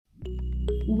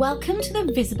Welcome to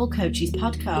the Visible Coaches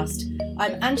podcast.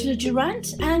 I'm Angela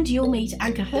Durant, and you'll meet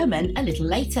Anka Herman a little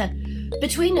later.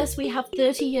 Between us, we have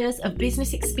 30 years of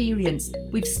business experience.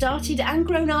 We've started and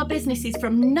grown our businesses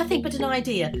from nothing but an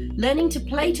idea, learning to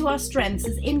play to our strengths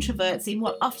as introverts in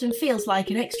what often feels like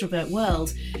an extrovert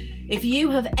world. If you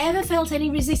have ever felt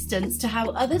any resistance to how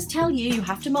others tell you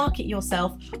have to market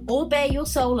yourself or bare your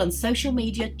soul on social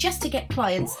media just to get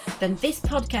clients, then this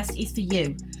podcast is for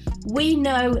you. We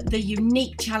know the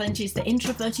unique challenges that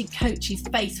introverted coaches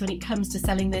face when it comes to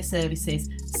selling their services.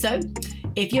 So,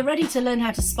 if you're ready to learn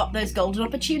how to spot those golden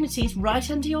opportunities right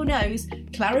under your nose,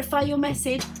 clarify your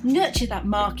message, nurture that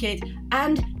market,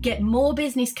 and get more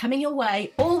business coming your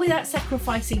way, all without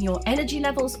sacrificing your energy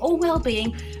levels or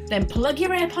well-being, then plug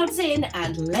your AirPods in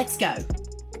and let's go.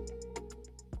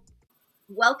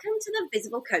 Welcome to the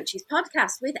Visible Coaches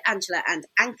podcast with Angela and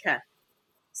Anka.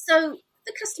 So,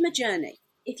 the customer journey.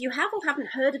 If you have or haven't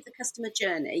heard of the customer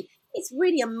journey, it's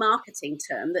really a marketing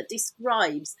term that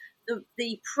describes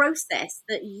the process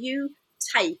that you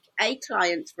take a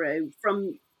client through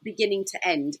from beginning to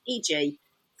end, e.g.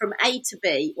 from A to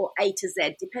B or A to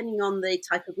Z, depending on the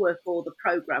type of work or the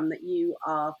program that you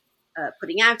are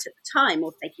putting out at the time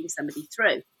or taking somebody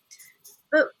through.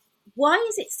 But why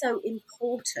is it so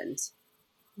important?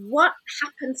 What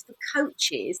happens for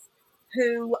coaches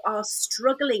who are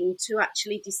struggling to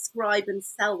actually describe and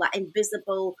sell that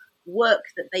invisible work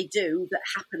that they do that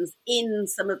happens in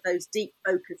some of those deep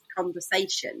focused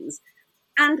conversations?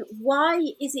 And why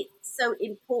is it so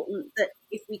important that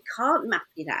if we can't map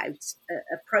it out,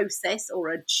 a process or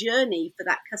a journey for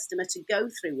that customer to go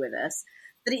through with us,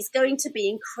 that it's going to be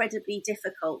incredibly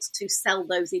difficult to sell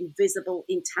those invisible,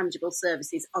 intangible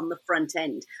services on the front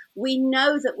end? We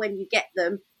know that when you get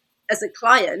them as a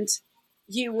client,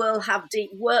 you will have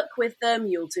deep work with them,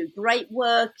 you'll do great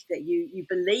work, that you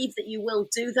believe that you will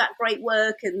do that great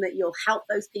work and that you'll help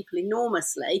those people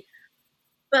enormously.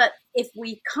 But if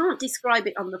we can't describe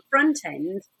it on the front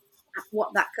end,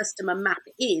 what that customer map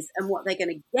is and what they're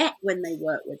going to get when they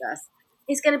work with us,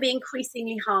 it's going to be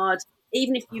increasingly hard,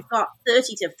 even if you've got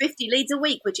 30 to 50 leads a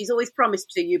week, which is always promised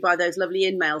to you by those lovely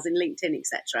emails in LinkedIn,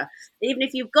 etc. Even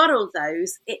if you've got all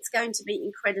those, it's going to be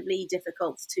incredibly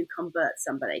difficult to convert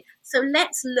somebody. So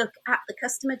let's look at the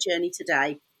customer journey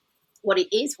today, what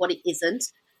it is, what it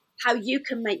isn't, how you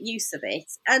can make use of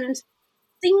it, and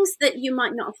things that you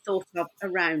might not have thought of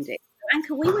around it.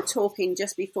 Anka, we were talking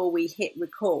just before we hit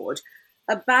record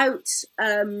about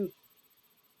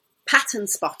pattern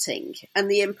spotting and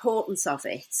the importance of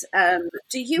it.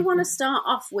 Do you want to start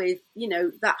off with,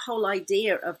 that whole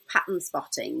idea of pattern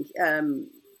spotting?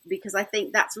 Because I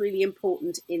think that's really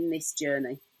important in this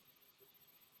journey.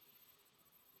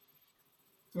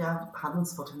 Yeah, pattern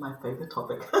spotting, my favorite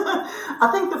topic. I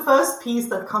think the first piece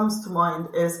that comes to mind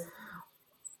is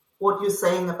what you're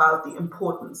saying about the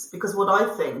importance. Because what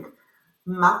I think,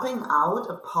 mapping out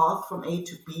a path from A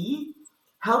to B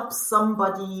helps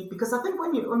somebody, because I think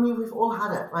we've all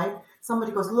had it, right?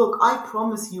 Somebody goes, look, I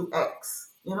promise you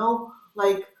X,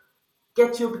 like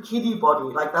get your bikini body,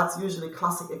 like that's usually a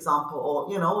classic example,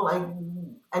 or,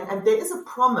 and there is a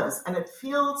promise and it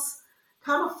feels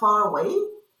kind of far away.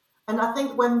 And I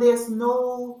think when there's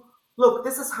no, look,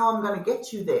 this is how I'm going to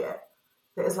get you there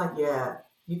is like, yeah,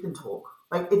 you can talk.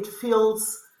 Like it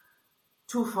feels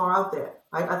too far out there,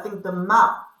 right? I think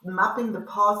mapping the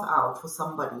path out for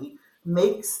somebody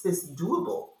makes this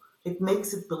doable. It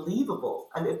makes it believable,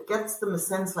 and it gets them a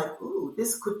sense like, ooh,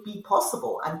 this could be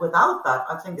possible. And without that,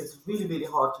 I think it's really, really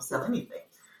hard to sell anything,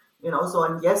 So,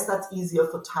 and yes, that's easier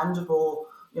for tangible,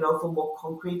 for more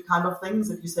concrete kind of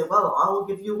things. If you say, well, I will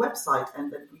give you a website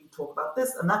and then we talk about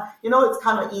this and that, it's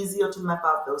kind of easier to map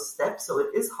out those steps. So it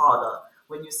is harder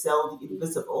when you sell the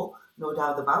invisible, no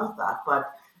doubt about that,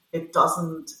 but it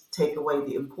doesn't take away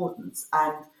the importance.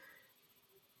 And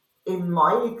in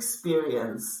my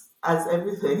experience, as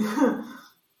everything,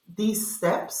 these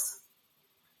steps,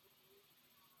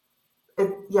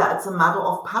 it's a matter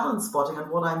of pattern spotting.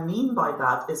 And what I mean by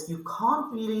that is you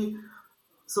can't really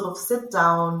sort of sit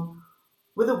down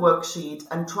with a worksheet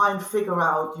and try and figure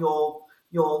out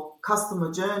your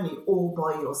customer journey all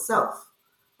by yourself,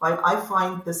 right? I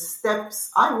find the steps,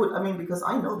 because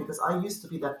I used to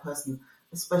be that person,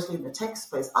 especially in the tech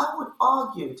space. I would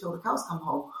argue till the cows come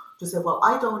home to say, well,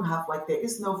 I don't have, there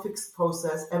is no fixed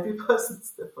process. Every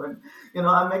person's different. It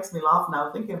makes me laugh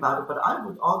now thinking about it, but I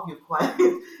would argue quite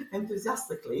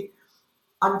enthusiastically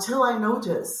until I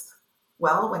noticed,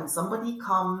 well, when somebody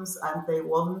comes and they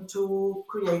want to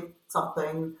create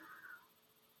something,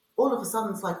 all of a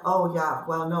sudden it's like, oh yeah,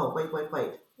 well, no, wait.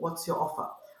 What's your offer?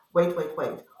 Wait.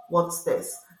 What's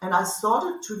this? And I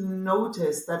started to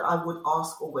notice that I would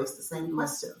ask always the same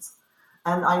questions.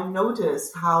 And I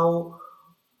noticed how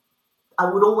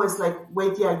I would always like,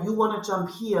 wait, yeah, you want to jump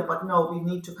here, but no, we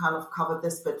need to kind of cover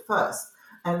this bit first.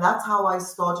 And that's how I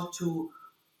started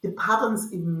the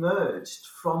patterns emerged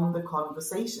from the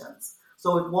conversations.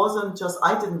 So it wasn't just,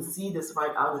 I didn't see this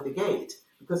right out of the gate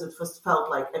because it first felt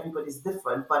like everybody's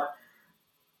different. But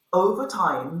over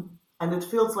time, and it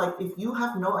feels like if you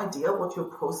have no idea what your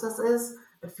process is,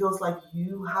 it feels like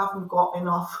you haven't got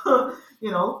enough,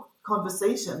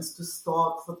 conversations to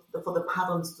start for the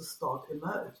patterns to start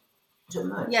emerge.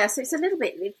 Yeah, so it's a little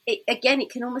bit, it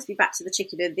can almost be back to the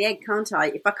chicken and the egg, can't I?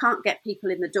 If I can't get people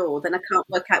in the door, then I can't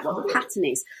work out what the pattern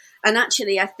is. And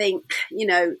actually, I think,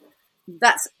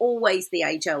 that's always the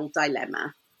age-old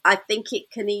dilemma. I think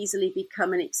it can easily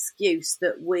become an excuse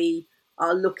that we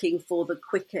are looking for the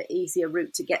quicker, easier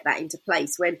route to get that into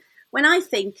place. When I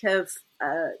think of,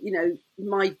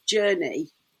 my journey,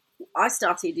 I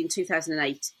started in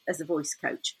 2008 as a voice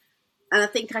coach. And I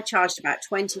think I charged about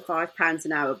 £25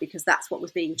 an hour because that's what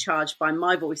was being charged by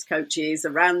my voice coaches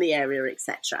around the area,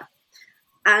 etc.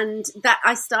 And that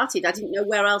I didn't know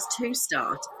where else to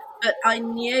start. But I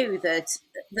knew that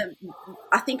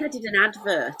I think I did an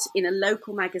advert in a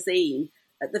local magazine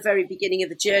at the very beginning of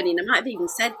the journey. And I might have even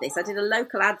said this. I did a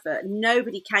local advert.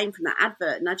 Nobody came from that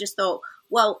advert. And I just thought,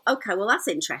 well, okay, well, that's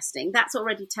interesting. That's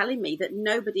already telling me that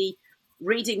nobody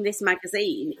reading this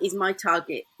magazine is my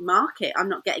target market. I'm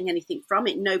not getting anything from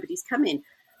it. Nobody's coming.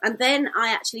 And then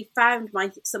I actually found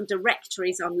some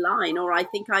directories online, or I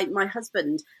think my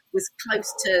husband was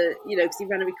close to, because he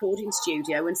ran a recording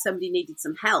studio and somebody needed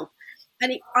some help.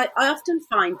 And I often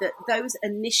find that those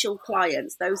initial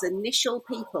clients, those initial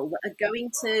people that are going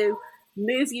to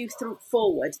move you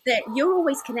forward, that you're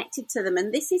always connected to them.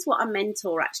 And this is what a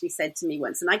mentor actually said to me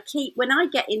once. And when I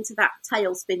get into that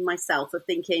tailspin myself of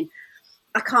thinking,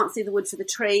 I can't see the wood for the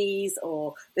trees,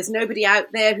 or there's nobody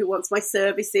out there who wants my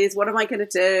services, what am I going to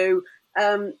do?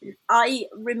 I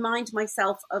remind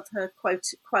myself of her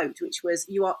quote, which was,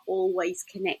 you are always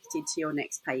connected to your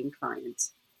next paying client.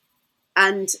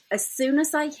 And as soon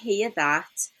as I hear that,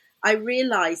 I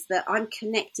realize that I'm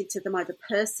connected to them either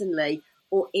personally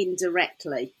or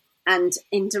indirectly. And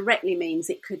indirectly means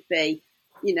it could be,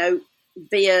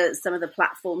 via some of the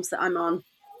platforms that I'm on.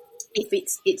 If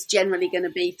it's generally going to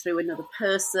be through another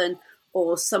person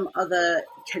or some other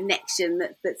connection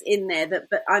that's in there,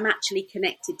 but I'm actually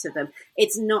connected to them.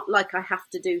 It's not like I have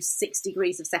to do 6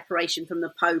 degrees of separation from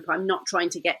the Pope. I'm not trying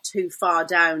to get too far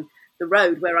down the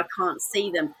road where I can't see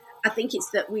them. I think it's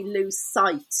that we lose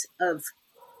sight of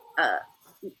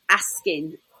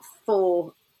asking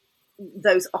for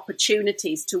those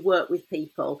opportunities to work with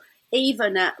people.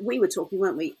 Even we were talking,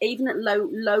 weren't we? Even at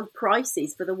low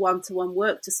prices for the one-to-one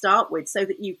work to start with, so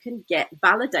that you can get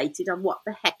validated on what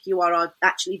the heck you are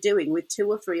actually doing with 2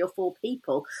 or 3 or 4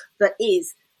 people that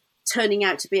is turning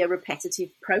out to be a repetitive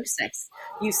process.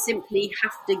 You simply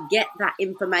have to get that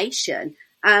information.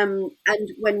 And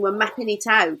when we're mapping it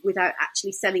out without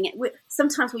actually selling it,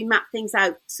 sometimes we map things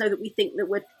out so that we think that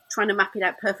we're trying to map it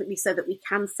out perfectly so that we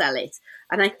can sell it.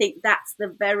 And I think that's the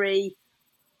very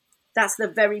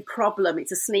problem.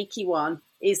 It's a sneaky one,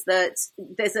 is that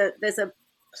there's a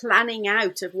planning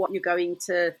out of what you're going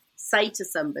to say to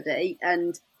somebody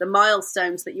and the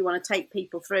milestones that you want to take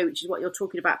people through, which is what you're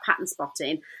talking about, pattern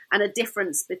spotting, and a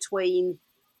difference between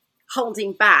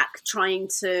holding back, trying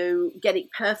to get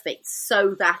it perfect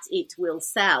so that it will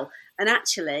sell. And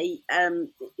actually,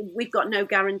 we've got no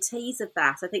guarantees of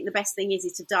that. I think the best thing is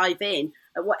to dive in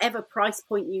at whatever price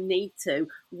point you need to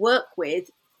work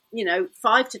with,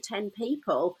 5 to 10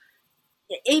 people,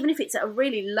 even if it's at a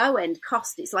really low end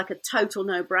cost, it's like a total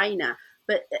no brainer.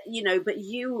 But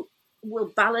you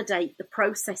will validate the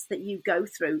process that you go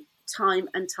through time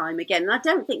and time again. And I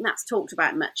don't think that's talked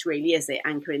about much, really, is it,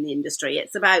 Anchor, in the industry?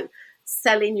 It's about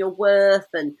selling your worth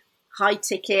and high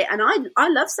ticket. And I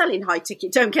love selling high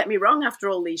ticket, don't get me wrong, after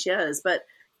all these years, but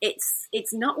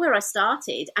it's not where I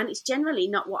started. And it's generally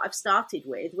not what I've started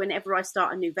with. Whenever I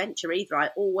start a new venture either, I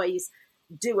always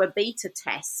do a beta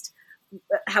test,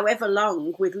 however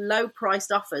long, with low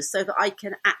priced offers so that I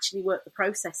can actually work the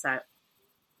process out.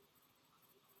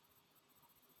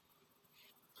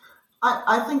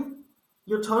 I think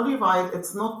you're totally right.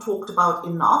 It's not talked about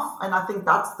enough. And I think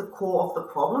that's the core of the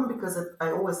problem, because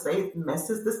I always say it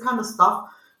messes this kind of stuff,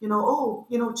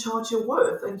 charge your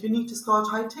worth and you need to start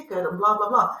high ticket and blah, blah,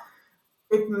 blah.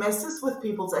 It messes with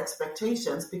people's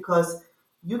expectations, because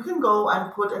you can go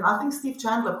and and I think Steve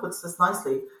Chandler puts this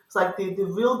nicely. It's like the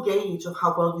real gauge of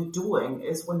how well you're doing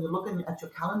is when you're looking at your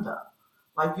calendar.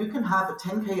 Like, you can have a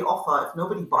 10K offer. If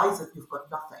nobody buys it, you've got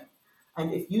nothing.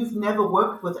 And if you've never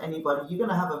worked with anybody, you're going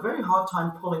to have a very hard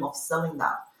time pulling off selling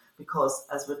that, because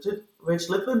as Rich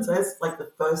Lippman says, like,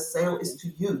 the first sale is to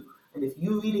you. And if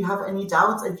you really have any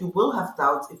doubts, and you will have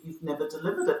doubts if you've never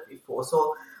delivered it before.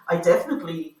 So I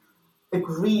definitely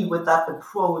agree with that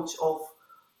approach of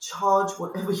charge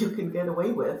whatever you can get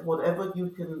away with, whatever you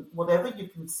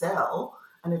can sell,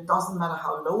 and it doesn't matter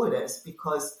how low it is,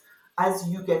 because as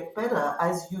you get better,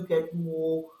 as you get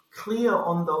more clear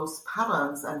on those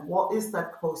patterns and what is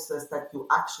that process that you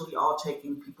actually are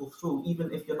taking people through,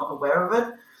 even if you're not aware of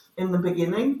it in the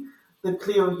beginning, the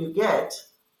clearer you get,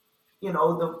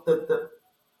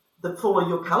 the fuller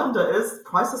your calendar is,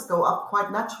 prices go up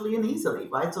quite naturally and easily,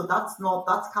 right? So that's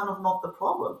kind of not the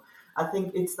problem. I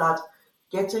think it's that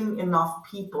getting enough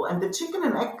people, and the chicken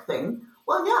and egg thing.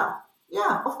 Well,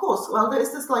 yeah, of course. Well,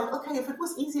 there's this, like, okay, if it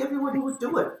was easy, everybody would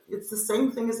do it. It's the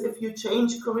same thing as if you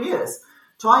change careers.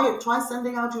 Try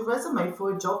sending out your resume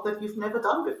for a job that you've never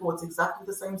done before. It's exactly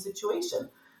the same situation.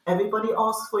 Everybody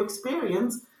asks for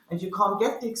experience, and you can't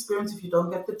get the experience if you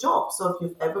don't get the job. So if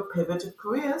you've ever pivoted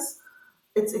careers,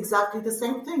 it's exactly the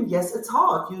same thing. Yes, it's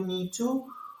hard. You need to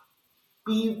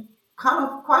be kind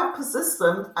of quite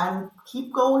persistent and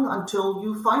keep going until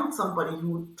you find somebody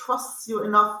who trusts you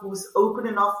enough, who's open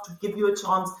enough to give you a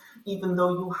chance, even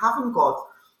though you haven't got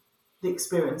the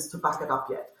experience to back it up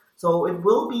yet. So it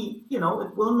will be, it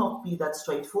will not be that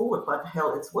straightforward, but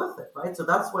hell, it's worth it, right? So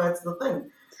that's where it's the thing.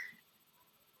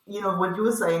 What you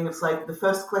were saying, it's like the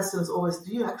first question is always,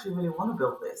 do you actually really want to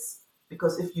build this?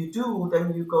 Because if you do,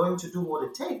 then you're going to do what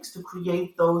it takes to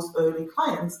create those early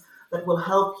clients that will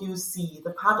help you see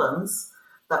the patterns,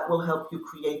 that will help you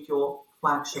create your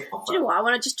flagship offer. Do you know what? I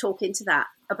want to just talk into that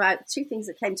about two things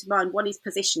that came to mind. One is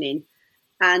positioning,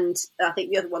 and I think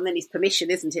the other one then is permission,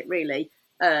 isn't it, really,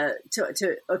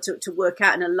 to work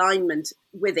out an alignment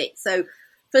with it. So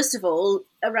first of all,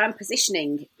 around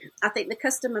positioning, I think the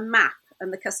customer map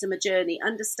and the customer journey,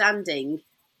 understanding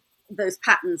those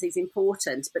patterns is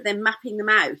important, but then mapping them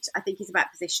out, I think, is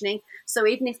about positioning. So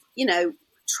even if,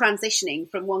 transitioning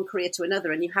from one career to another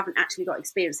and you haven't actually got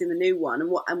experience in the new one,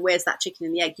 and where's that chicken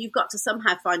and the egg, you've got to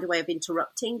somehow find a way of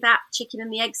interrupting that chicken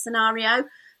and the egg scenario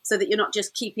so that you're not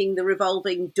just keeping the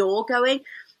revolving door going.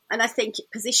 And I think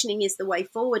positioning is the way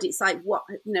forward. It's like,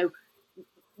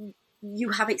 you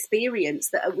have experience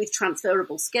that are with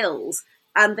transferable skills,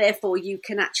 and therefore you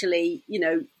can actually,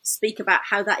 speak about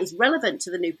how that is relevant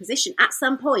to the new position. At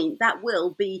some point, that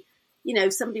will be,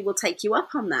 somebody will take you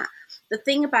up on that. The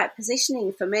thing about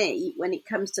positioning for me, when it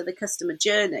comes to the customer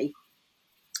journey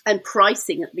and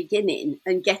pricing at the beginning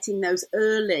and getting those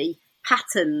early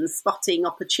patterns, spotting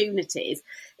opportunities,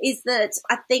 is that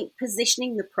I think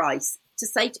positioning the price to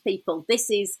say to people, this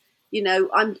is,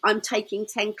 I'm taking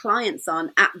 10 clients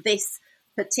on at this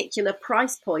particular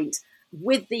price point,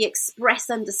 with the express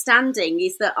understanding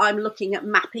is that I'm looking at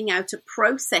mapping out a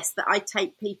process that I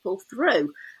take people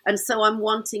through. And so I'm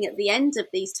wanting at the end of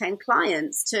these 10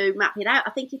 clients to map it out.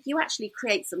 I think if you actually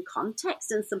create some context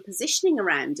and some positioning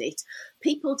around it,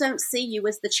 people don't see you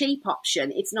as the cheap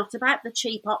option. It's not about the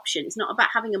cheap option. It's not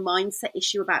about having a mindset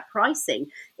issue about pricing.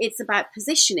 It's about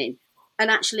positioning and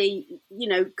actually,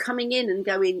 coming in and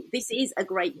going, this is a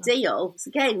great deal. So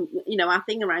again, our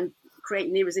thing around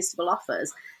creating irresistible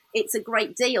offers, it's a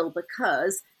great deal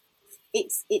because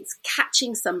it's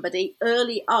catching somebody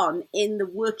early on in the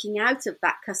working out of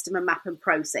that customer map and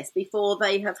process before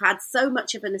they have had so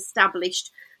much of an established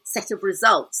set of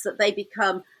results that they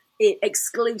become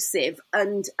exclusive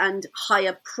and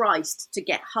higher priced to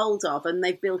get hold of, and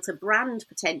they've built a brand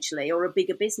potentially or a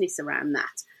bigger business around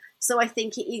that. So I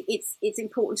think it's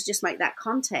important to just make that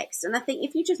context. And I think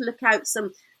if you just look out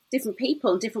some different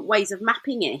people and different ways of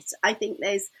mapping it, I think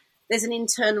there's an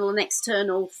internal and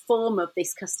external form of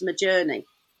this customer journey.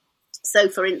 So,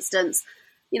 for instance,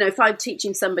 if I'm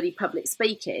teaching somebody public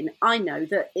speaking, I know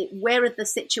that where are the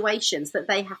situations that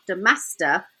they have to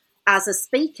master as a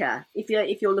speaker. If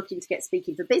you're looking to get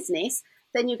speaking for business,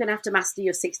 then you're going to have to master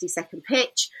your 60-second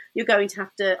pitch. You're going to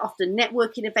have to, often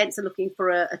networking events are looking for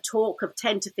a talk of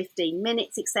 10 to 15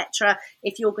 minutes, etc.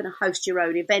 If you're going to host your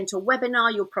own event or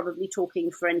webinar, you're probably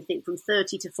talking for anything from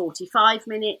 30 to 45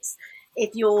 minutes.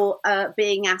 If you're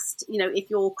being asked, if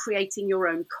you're creating your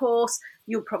own course,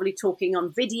 you're probably talking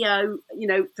on video,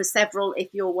 for several.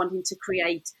 If you're wanting to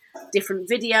create different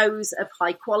videos of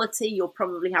high quality. You're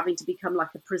probably having to become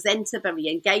like a presenter, very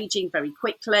engaging, very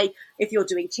quickly. If you're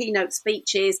doing keynote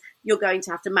speeches, you're going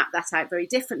to have to map that out very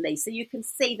differently. So you can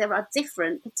see there are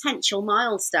different potential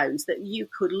milestones that you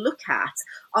could look at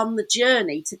on the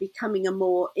journey to becoming a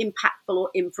more impactful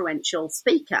or influential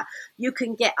speaker. You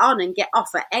can get on and get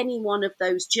off at any one of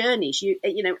those journeys. You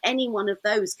know, any one of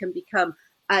those can become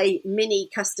a mini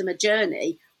customer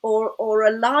journey or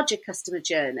a larger customer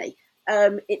journey.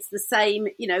 It's the same,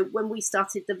 you know, when we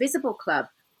started the Visible Club,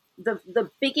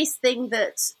 the biggest thing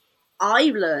that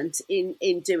I learned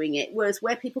in doing it was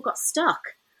where people got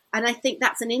stuck. And I think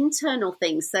that's an internal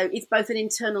thing. So it's both an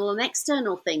internal and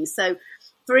external thing. So,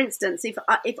 for instance, if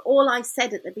all I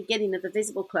said at the beginning of the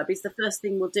Visible Club is the first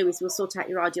thing we'll do is we'll sort out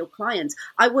your ideal client,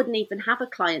 I wouldn't even have a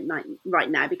client right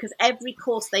now, because every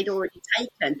course they'd already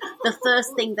taken, the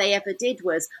first thing they ever did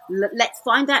was, let's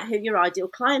find out who your ideal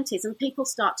client is. And people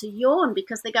start to yawn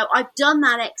because they go, I've done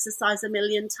that exercise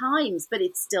 1,000,000 times, but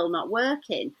it's still not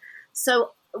working.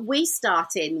 So we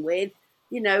start in with,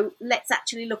 you know, let's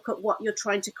actually look at what you're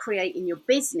trying to create in your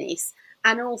business,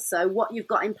 and also what you've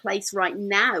got in place right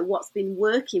now, what's been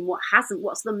working, what hasn't,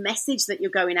 what's the message that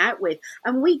you're going out with.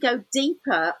 And we go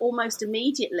deeper almost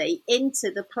immediately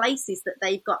into the places that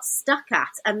they've got stuck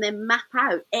at, and then map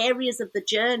out areas of the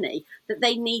journey that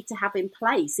they need to have in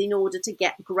place in order to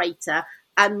get greater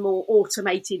and more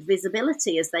automated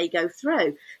visibility as they go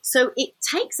through. So it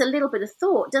takes a little bit of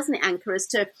thought, doesn't it, Anka, as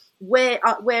to where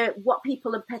what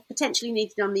people are potentially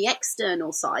needed on the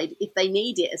external side, if they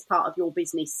need it as part of your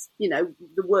business, you know,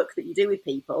 the work that you do with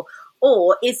people,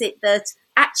 or is it that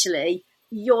actually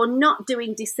you're not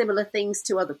doing dissimilar things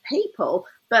to other people,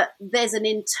 but there's an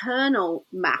internal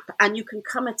map and you can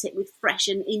come at it with fresh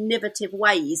and innovative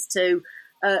ways to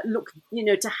look, you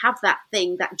know, to have that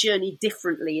thing, that journey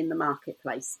differently in the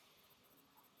marketplace.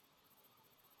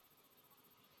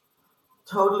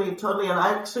 Totally. And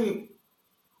I actually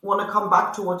want to come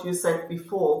back to what you said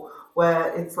before,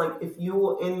 where it's like, if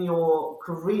you're in your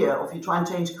career, or if you try and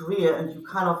change career and you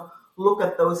kind of look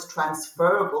at those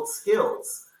transferable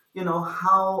skills, you know,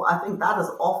 how I think that is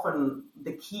often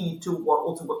the key to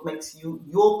what makes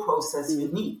your process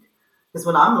unique. Because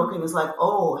when I'm looking, it's like,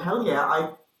 oh, hell yeah, I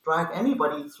drag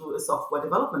anybody through a software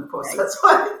development process,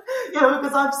 right? You know,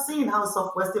 because I've seen how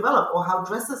software is developed or how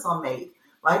dresses are made,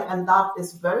 right? And that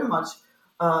is very much,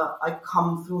 I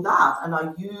come through that and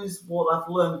I use what I've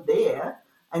learned there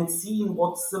and seeing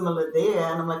what's similar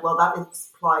there. And I'm like, well, that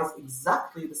applies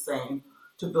exactly the same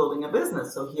to building a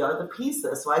business. So here are the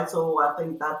pieces, right? So I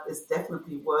think that is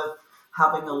definitely worth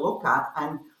having a look at.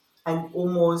 And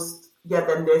almost, yeah,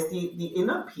 then there's the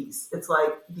inner piece. It's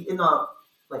like the inner,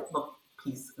 like, not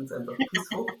peace in sense of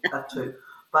peaceful, that too.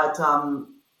 But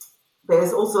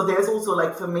there's also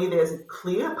like, for me, there's a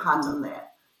clear pattern there.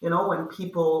 You know, when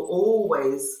people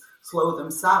always slow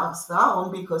themselves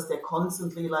down because they're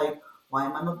constantly like, why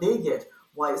am I not there yet?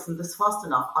 Why isn't this fast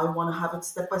enough? I want to have it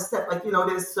step by step. Like, you know,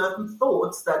 there's certain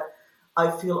thoughts that I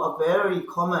feel are very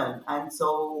common. And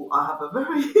so I have a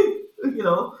very, you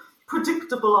know,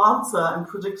 predictable answer and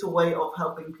predictable way of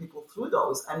helping people through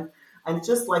those. And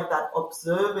just like that,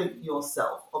 observing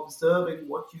yourself, observing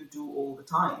what you do all the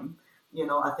time, you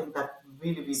know, I think that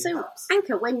really helps. So,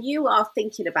 Anka, when you are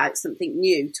thinking about something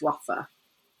new to offer,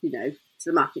 you know, to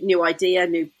the market, new idea,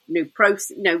 new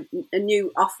process, you know, a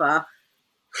new offer,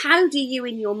 how do you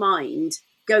in your mind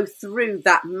go through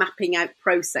that mapping out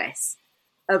process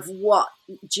of what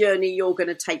journey you're going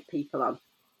to take people on?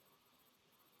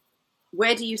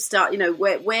 Where do you start? You know,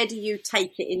 where do you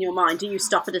take it in your mind? Do you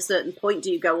stop at a certain point? Do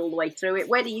you go all the way through it?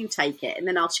 Where do you take it? And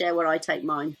then I'll share where I take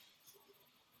mine.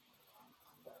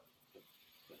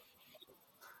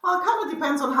 Well, it kind of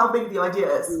depends on how big the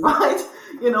idea is, right?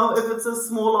 You know, if it's a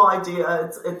smaller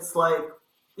idea, it's like,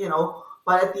 you know,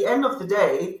 but at the end of the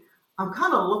day, I'm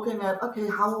kind of looking at, okay,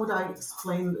 how would I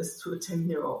explain this to a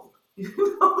 10-year-old? You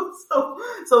know,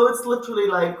 so it's literally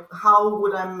like, how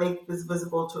would I make this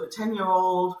visible to a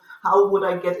 10-year-old? How would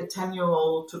I get a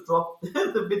 10-year-old to drop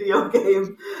the video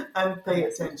game and pay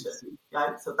attention?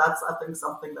 Right? So that's, I think,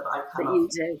 something that I kind of... You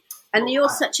do. And you're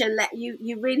such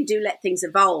you really do let things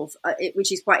evolve,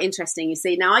 which is quite interesting. You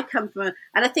see, now I come from,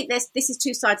 and I think this is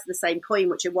two sides of the same coin,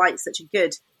 which are why it's such a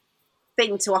good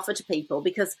thing to offer to people,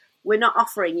 because we're not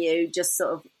offering you just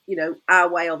sort of, you know, our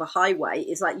way or the highway.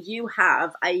 It's like you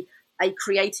have a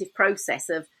creative process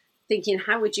of thinking,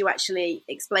 how would you actually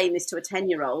explain this to a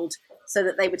 10-year-old so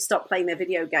that they would stop playing their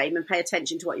video game and pay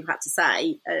attention to what you had to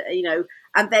say, you know,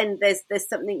 and then there's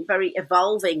something very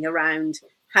evolving around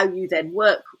how you then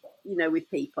work, you know, with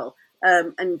people,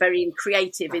 and very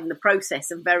creative in the process,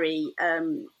 and very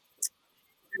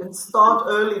and start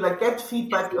early, like get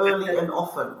feedback early and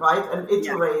often, right? And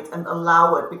iterate and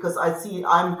allow it, because I see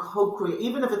I'm co-creating,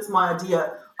 even if it's my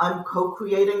idea, I'm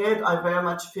co-creating it. I very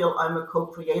much feel I'm a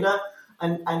co-creator,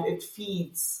 and it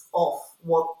feeds off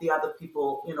what the other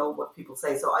people, what people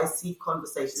say. So I see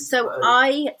conversations. So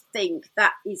I think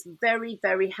that is very,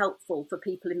 very helpful for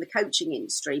people in the coaching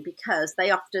industry, because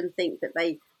they often think that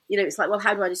it's like, well,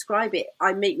 how do I describe it?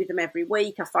 I meet with them every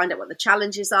week. I find out what the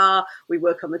challenges are. We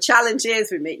work on the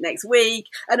challenges. We meet next week.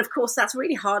 And of course, that's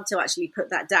really hard to actually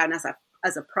put that down as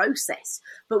a process.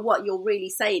 But what you're really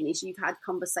saying is you've had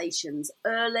conversations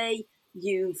early.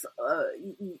 You're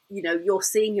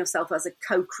seeing yourself as a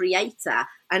co-creator,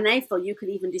 and therefore you could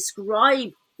even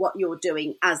describe what you're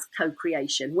doing as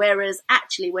co-creation. Whereas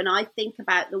actually, when I think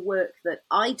about the work that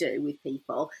I do with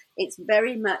people, it's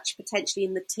very much potentially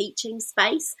in the teaching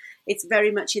space. It's very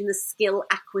much in the skill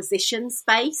acquisition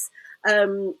space,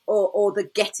 or the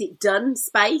get it done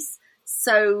space.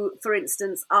 So, for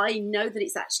instance, I know that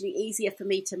it's actually easier for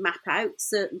me to map out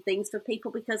certain things for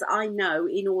people, because I know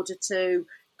in order to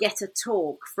get a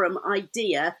talk from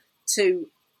idea to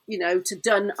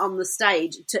done on the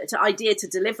stage, to idea to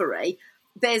delivery,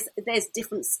 there's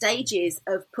different stages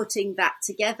of putting that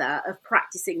together, of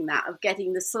practicing that, of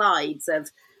getting the slides,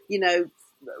 of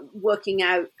working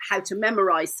out how to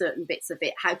memorize certain bits of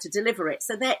it, how to deliver it.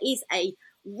 So there is a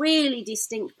really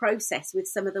distinct process with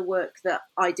some of the work that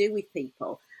I do with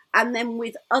people. And then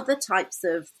with other types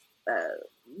of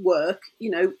work,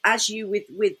 as you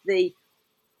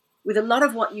with a lot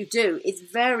of what you do, it's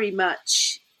very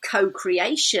much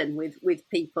co-creation with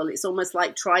people. It's almost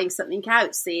like trying something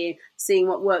out, seeing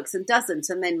what works and doesn't,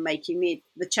 and then making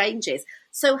the changes.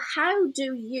 So how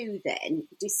do you then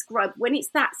describe, when it's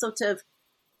that sort of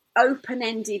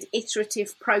open-ended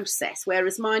iterative process,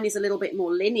 whereas mine is a little bit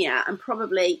more linear and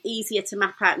probably easier to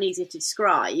map out and easier to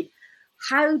describe,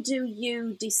 how do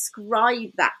you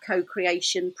describe that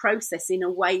co-creation process in a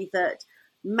way that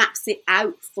maps it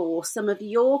out for some of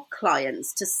your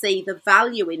clients to see the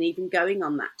value in even going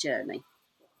on that journey?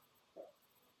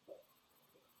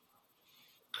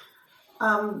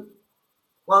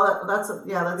 Well, that's a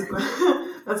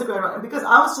great, that's a great one. Because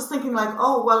I was just thinking like,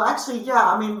 oh, well, actually,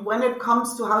 yeah, I mean, when it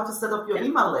comes to how to set up your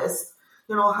email list,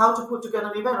 how to put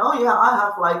together an event. Oh, yeah, I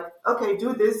have like, okay,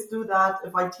 do this, do that.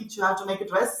 If I teach you how to make a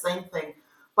dress, same thing.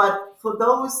 But for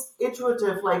those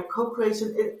iterative, like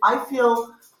co-creation, I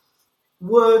feel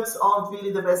words aren't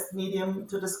really the best medium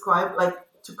to describe, like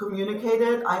to communicate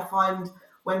it. I find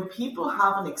when people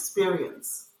have an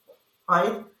experience,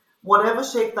 right, whatever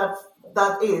shape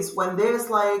that is, when there's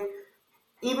like,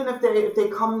 even if they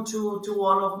come to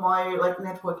one of my like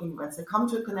networking events, they come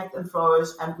to Connect and Flourish,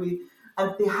 and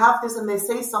they have this, and they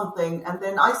say something, and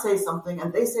then I say something,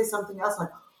 and they say something else, like,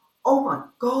 oh my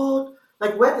God,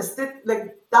 like where is it,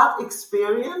 like that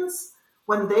experience,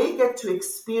 when they get to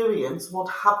experience what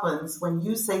happens when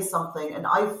you say something and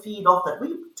I feed off that.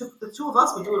 The two of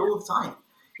us, we do it all the time.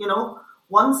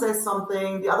 One says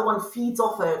something, the other one feeds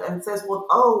off it and says,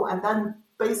 and then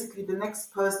basically the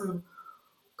next person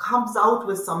comes out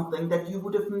with something that you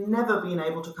would have never been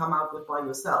able to come out with by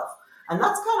yourself. And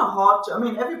that's kind of hard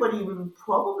everybody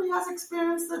probably has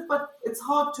experienced it, but it's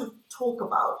hard to talk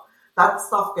about. That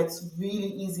stuff gets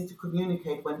really easy to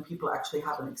communicate when people actually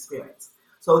have an experience.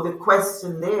 So the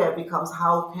question there becomes,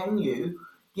 how can you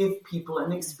give people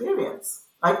an experience?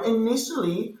 Like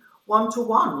initially,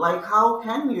 one-to-one, like how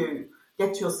can you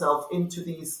get yourself into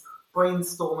these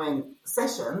brainstorming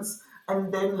sessions,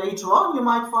 and then later on you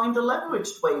might find a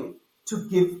leveraged way to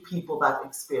give people that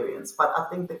experience. But I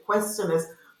think the question is,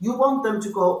 you want them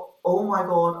to go, oh my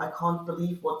God, I can't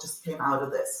believe what just came out of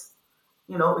this.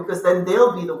 Because then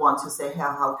they'll be the ones who say,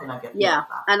 how can I get more of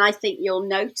that? And I think you'll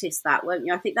notice that, won't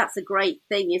you? I think that's a great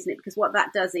thing, isn't it? Because what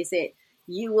that does is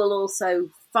you will also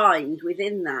find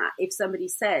within that, if somebody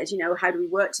says, how do we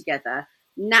work together?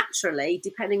 Naturally,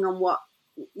 depending on what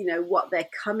they're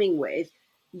coming with,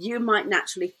 you might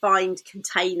naturally find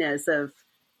containers of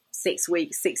 6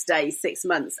 weeks, 6 days, 6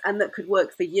 months, and that could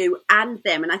work for you and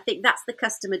them. And I think that's the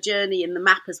customer journey in the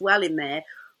map as well in there.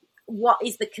 What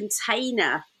is the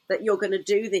container that you're going to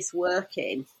do this work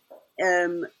in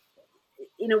a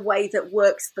way that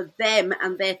works for them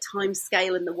and their time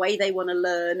scale and the way they want to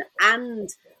learn, and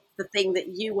the thing that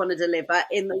you want to deliver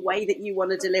in the way that you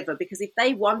want to deliver? Because if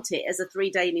they want it as a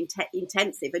 3-day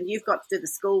intensive and you've got to do the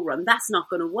school run, that's not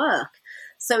going to work.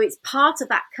 So it's part of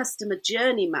that customer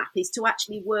journey map is to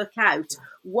actually work out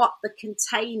what the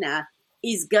container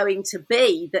is going to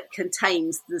be that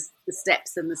contains the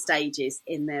steps and the stages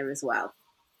in there as well.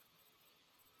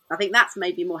 I think that's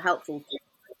maybe more helpful.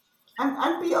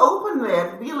 And be open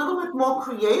there, be a little bit more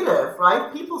creative,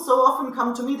 right? People so often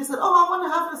come to me, they said, I want to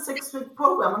have a 6-week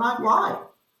program. And I'm like, why?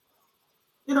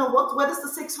 Where does the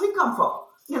 6 week come from?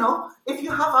 If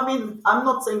you have, I'm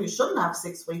not saying you shouldn't have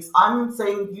 6 weeks. I'm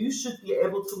saying you should be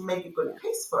able to make a good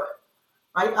case for it,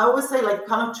 right? I always say,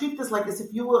 kind of treat this like as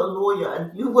if you were a lawyer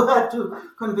and you were to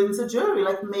convince a jury,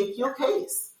 make your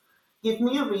case. Give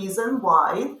me a reason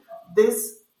why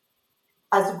this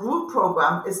as a group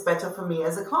program is better for me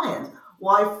as a client.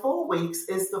 Why 4 weeks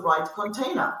is the right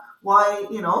container. Why,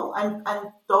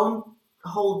 and don't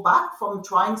hold back from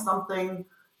trying something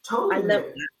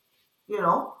totally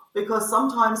new. Because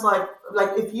sometimes like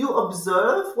if you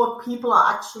observe what people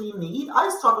actually need, I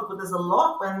struggled with this a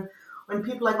lot when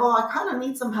people are like, I kind of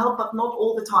need some help, but not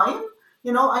all the time.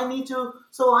 I need to,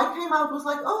 so I came out with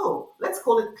let's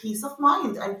call it peace of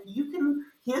mind. And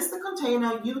here's the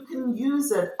container, you can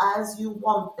use it as you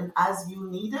want and as you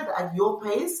need it at your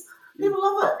pace. People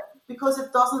love it because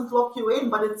it doesn't lock you in,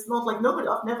 but it's not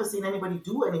I've never seen anybody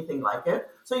do anything like it.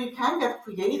 So you can get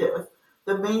creative.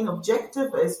 The main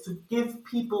objective is to give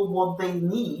people what they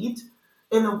need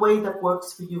in a way that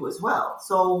works for you as well.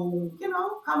 So,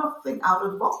 kind of think out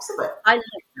of the box a bit. I like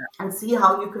that. And see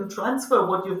how you can transfer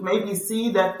what you've maybe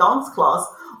seen at dance class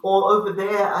or over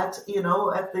there at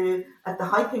the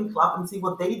hiking club and see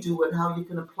what they do and how you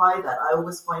can apply that. I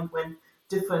always find when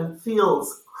different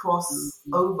fields cross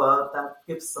over, that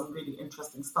gives some really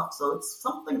interesting stuff. So it's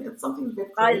something to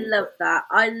get creative. I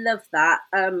love that.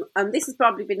 And this has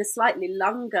probably been a slightly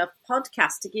longer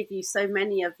podcast to give you so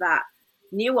many of that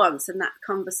nuance and that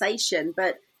conversation,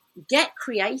 but get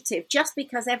creative. Just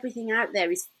because everything out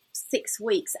there is 6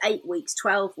 weeks, 8 weeks,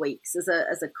 12 weeks as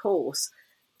a course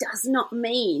does not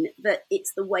mean that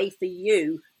it's the way for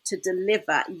you to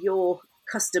deliver your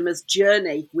customer's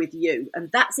journey with you.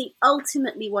 And that's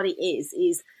ultimately what it is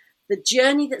the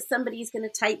journey that somebody is going to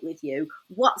take with you.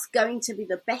 What's going to be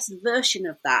the best version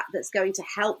of that that's going to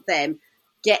help them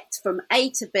get from A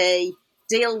to B,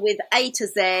 deal with A to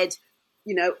Z,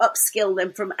 upskill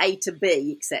them from A to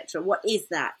B, etc. What is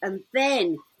that? And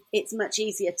then it's much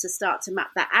easier to start to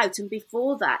map that out. And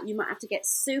before that, you might have to get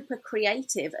super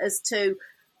creative as to,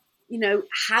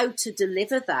 how to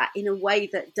deliver that in a way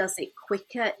that does it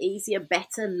quicker, easier,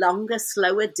 better, longer,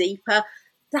 slower, deeper.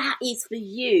 That is for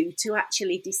you to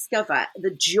actually discover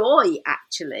the joy,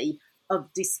 actually,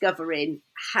 of discovering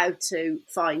how to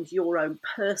find your own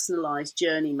personalised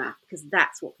journey map, because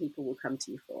that's what people will come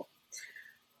to you for.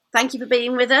 Thank you for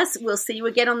being with us. We'll see you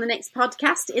again on the next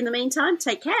podcast. In the meantime,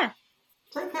 take care.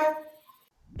 Take care.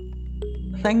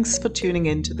 Thanks for tuning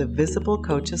in to the Visible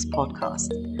Coaches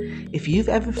podcast. If you've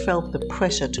ever felt the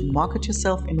pressure to market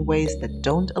yourself in ways that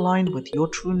don't align with your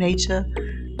true nature,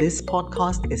 this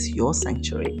podcast is your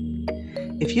sanctuary.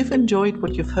 If you've enjoyed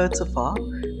what you've heard so far,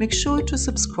 make sure to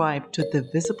subscribe to the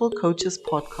Visible Coaches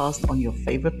podcast on your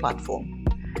favorite platform.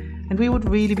 And we would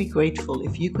really be grateful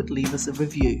if you could leave us a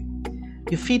review.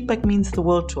 Your feedback means the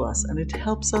world to us, and it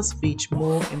helps us reach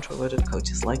more introverted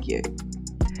coaches like you.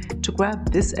 To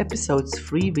grab this episode's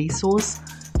free resource,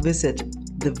 visit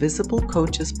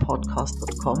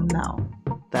thevisiblecoachespodcast.com now.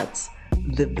 That's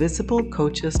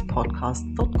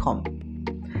thevisiblecoachespodcast.com.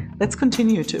 Let's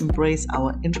continue to embrace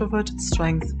our introverted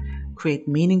strength, create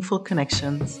meaningful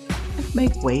connections, and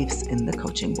make waves in the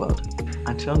coaching world.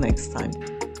 Until next time.